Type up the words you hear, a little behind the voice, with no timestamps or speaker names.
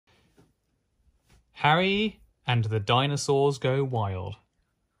Harry and the Dinosaurs Go Wild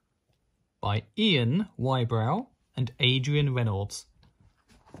by Ian Wybrow and Adrian Reynolds.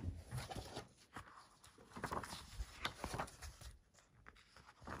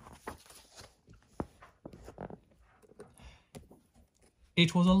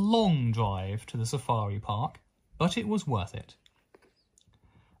 It was a long drive to the safari park, but it was worth it.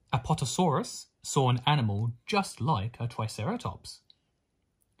 Apatosaurus saw an animal just like a Triceratops.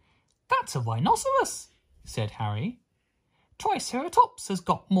 "That's a rhinoceros," said Harry. "Triceratops has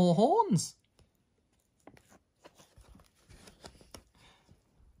got more horns."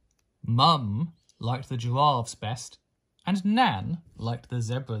 Mum liked the giraffes best, and Nan liked the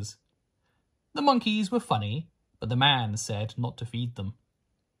zebras. The monkeys were funny, but the man said not to feed them.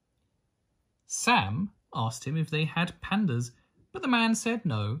 Sam asked him if they had pandas, but the man said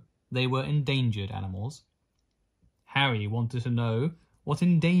no, they were endangered animals. Harry wanted to know what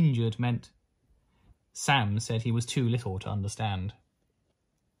endangered meant. Sam said he was too little to understand.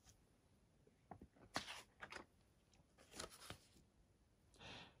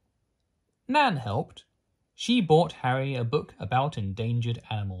 Nan helped. She bought Harry a book about endangered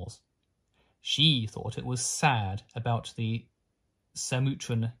animals. She thought it was sad about the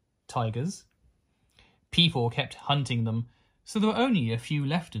Sumatra tigers. People kept hunting them, so there were only a few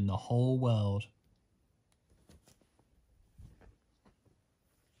left in the whole world.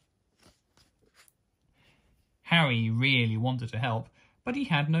 Harry really wanted to help, but he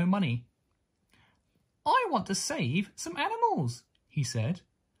had no money. "I want to save some animals," he said.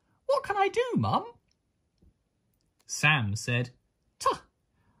 "What can I do, Mum?" Sam said, "Tuh,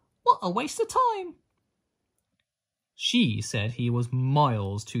 what a waste of time." She said he was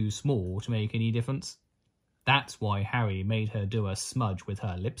miles too small to make any difference. That's why Harry made her do a smudge with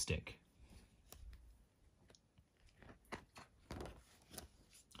her lipstick.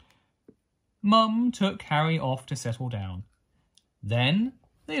 Mum took Harry off to settle down. Then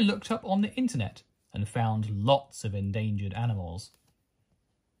they looked up on the internet and found lots of endangered animals.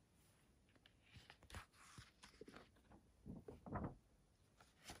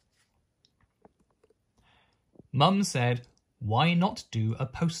 Mum said, "Why not do a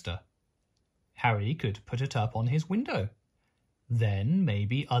poster? Harry could put it up on his window. Then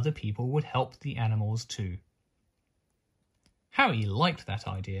maybe other people would help the animals too." Harry liked that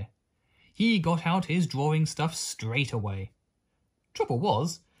idea. He got out his drawing stuff straight away. Trouble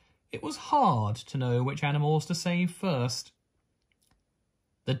was, it was hard to know which animals to save first.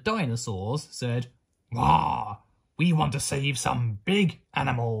 The dinosaurs said, "Rah! We want to save some big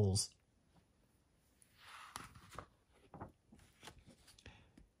animals."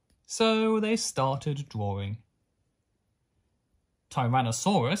 So they started drawing.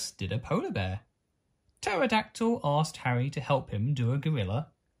 Tyrannosaurus did a polar bear. Pterodactyl asked Harry to help him do a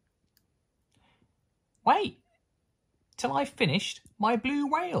gorilla. "Wait till I've finished my blue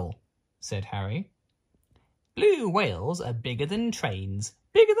whale," said Harry. "Blue whales are bigger than trains,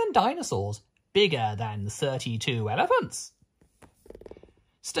 bigger than dinosaurs, bigger than 32 elephants."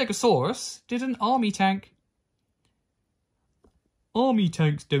 Stegosaurus did an army tank. "Army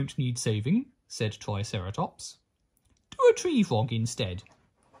tanks don't need saving," said Triceratops. "Do a tree frog instead."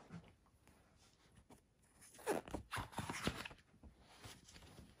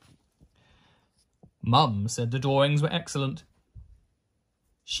 Mum said the drawings were excellent.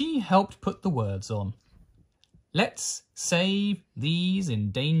 She helped put the words on. "Let's save these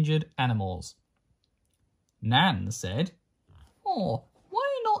endangered animals." Nan said, "Oh,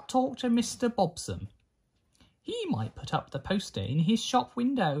 why not talk to Mr. Bobson? He might put up the poster in his shop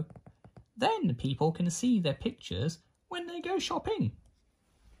window. Then people can see their pictures when they go shopping."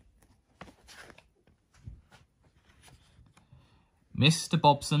 Mr.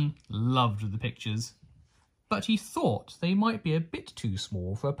 Bobson loved the pictures, but he thought they might be a bit too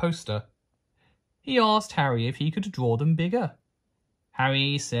small for a poster. He asked Harry if he could draw them bigger.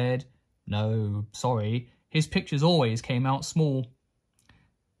 Harry said, "No, sorry, his pictures always came out small."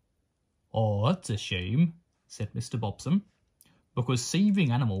 "Oh, that's a shame," said Mr. Bobson, "because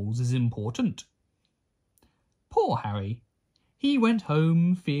saving animals is important." Poor Harry. He went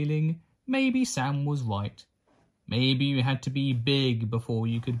home feeling maybe Sam was right. Maybe you had to be big before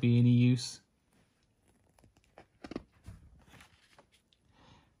you could be any use.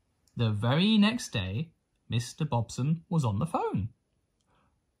 The very next day, Mr. Bobson was on the phone.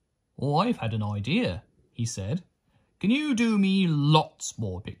 "Oh, I've had an idea," he said. "Can you do me lots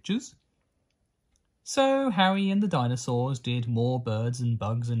more pictures?" So Harry and the dinosaurs did more birds and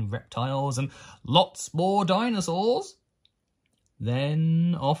bugs and reptiles and lots more dinosaurs.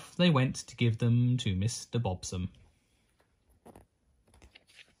 Then off they went to give them to Mr. Bobson.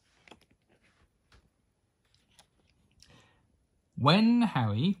 When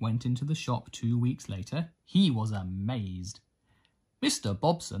Harry went into the shop 2 weeks later, he was amazed. Mr.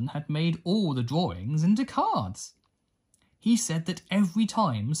 Bobson had made all the drawings into cards. He said that every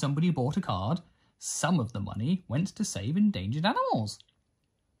time somebody bought a card, some of the money went to save endangered animals.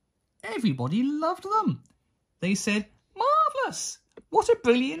 Everybody loved them. They said, "Marvellous! What a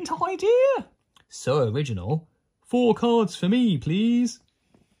brilliant idea! So original. 4 cards for me, please."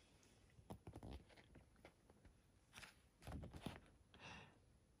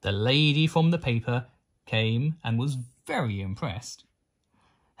 The lady from the paper came and was very impressed.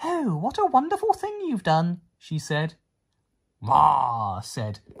 "Oh, what a wonderful thing you've done," she said. "Rah,"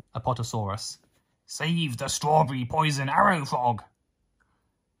 said Apatosaurus. "Save the strawberry poison arrow frog."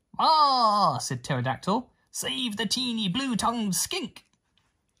 "Ah," said Pterodactyl. "Save the teeny blue-tongued skink."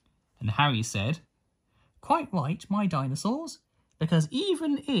 And Harry said, "Quite right, my dinosaurs, because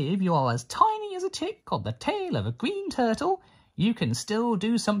even if you are as tiny as a tick on the tail of a green turtle, you can still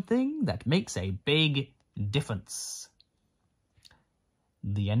do something that makes a big difference."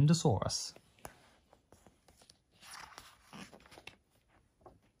 The Endosaurus.